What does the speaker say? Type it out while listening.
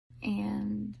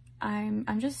I'm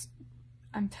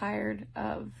tired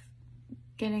of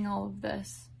getting all of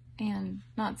this and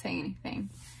not saying anything.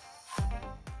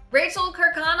 Rachael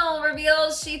Kirkconnell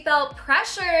reveals she felt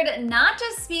pressured not to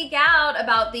speak out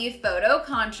about the photo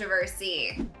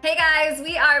controversy. Hey guys,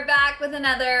 we are back with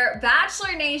another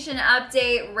Bachelor Nation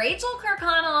update. Rachael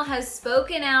Kirkconnell has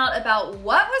spoken out about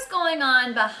what was going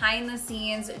on behind the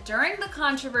scenes during the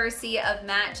controversy of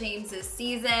Matt James's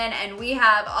season, and we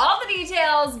have all the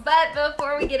details. But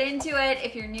before we get into it,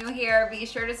 if you're new here, be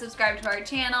sure to subscribe to our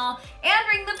channel and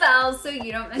ring the bell so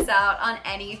you don't miss out on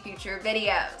any future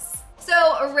videos.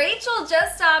 So Rachael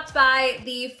just stopped by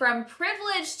the From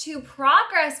Privilege to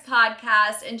Progress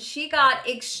podcast, and she got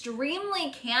extremely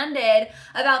candid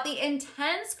about the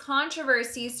intense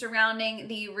controversy surrounding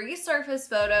the resurfaced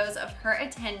photos of her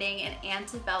attending an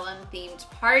antebellum themed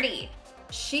party.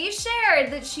 She shared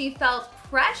that she felt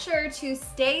pressure to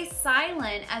stay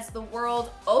silent as the world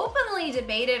openly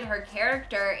debated her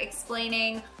character,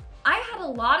 explaining, "I had a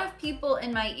lot of people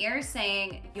in my ear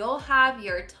saying, 'You'll have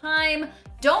your time.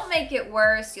 Don't make it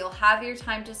worse. You'll have your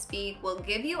time to speak. We'll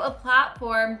give you a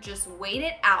platform. Just wait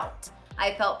it out.'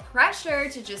 I felt pressure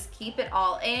to just keep it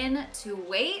all in, to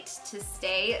wait, to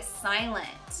stay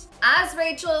silent." As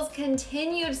Rachael's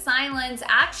continued silence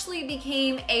actually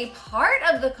became a part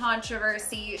of the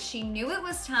controversy, she knew it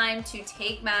was time to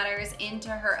take matters into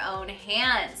her own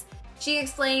hands. She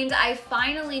explained, "I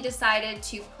finally decided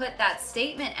to put that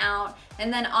statement out,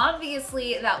 and then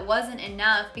obviously that wasn't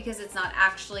enough because it's not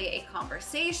actually a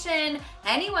conversation.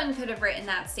 Anyone could have written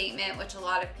that statement, which a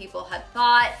lot of people had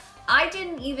thought. I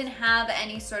didn't even have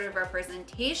any sort of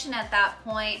representation at that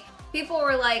point. People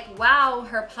were like, wow,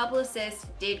 her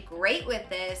publicist did great with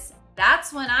this."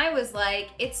 That's when I was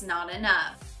like, it's not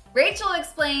enough. Rachael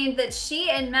explained that she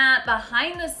and Matt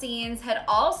behind the scenes had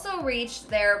also reached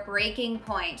their breaking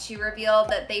point. She revealed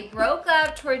that they broke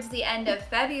up towards the end of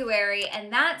February,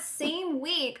 and that same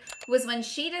week was when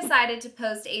she decided to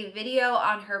post a video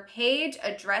on her page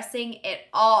addressing it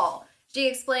all. She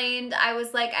explained, "I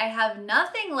was like, I have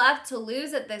nothing left to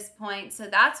lose at this point, so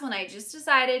that's when I just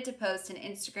decided to post an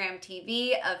Instagram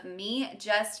TV of me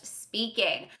just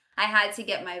speaking. I had to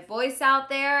get my voice out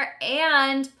there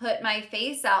and put my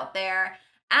face out there,"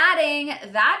 adding,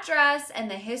 "That dress and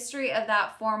the history of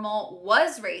that formal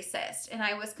was racist, and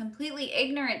I was completely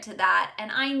ignorant to that,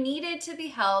 and I needed to be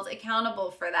held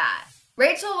accountable for that."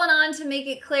 Rachael went on to make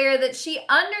it clear that she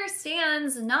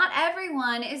understands not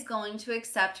everyone is going to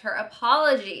accept her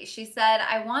apology. She said,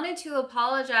 "I wanted to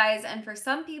apologize, and for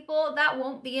some people that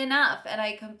won't be enough, and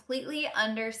I completely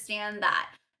understand that.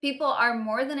 People are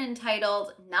more than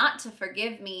entitled not to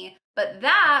forgive me, but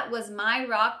that was my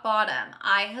rock bottom.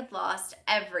 I had lost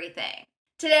everything."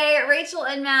 Today, Rachael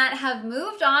and Matt have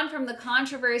moved on from the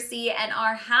controversy and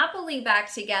are happily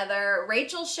back together.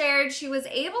 Rachael shared she was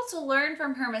able to learn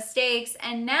from her mistakes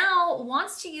and now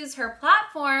wants to use her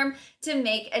platform to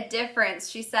make a difference.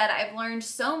 She said, "I've learned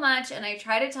so much, and I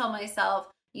try to tell myself,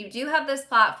 you do have this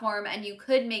platform and you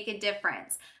could make a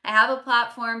difference. I have a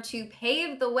platform to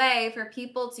pave the way for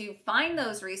people to find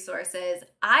those resources.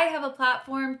 I have a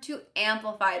platform to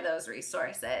amplify those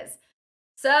resources."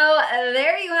 So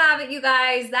there you have it, you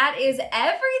guys. That is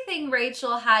everything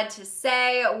Rachael had to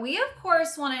say. We, of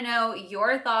course, want to know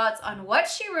your thoughts on what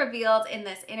she revealed in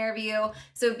this interview.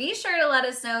 So be sure to let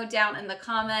us know down in the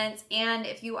comments. And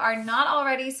if you are not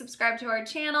already subscribed to our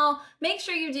channel, make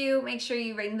sure you do. Make sure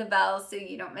you ring the bell so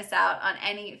you don't miss out on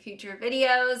any future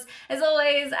videos. As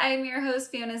always, I'm your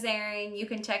host, Fiona Zaring. You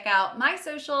can check out my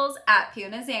socials at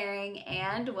Fiona Zaring,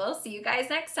 and we'll see you guys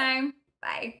next time.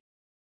 Bye.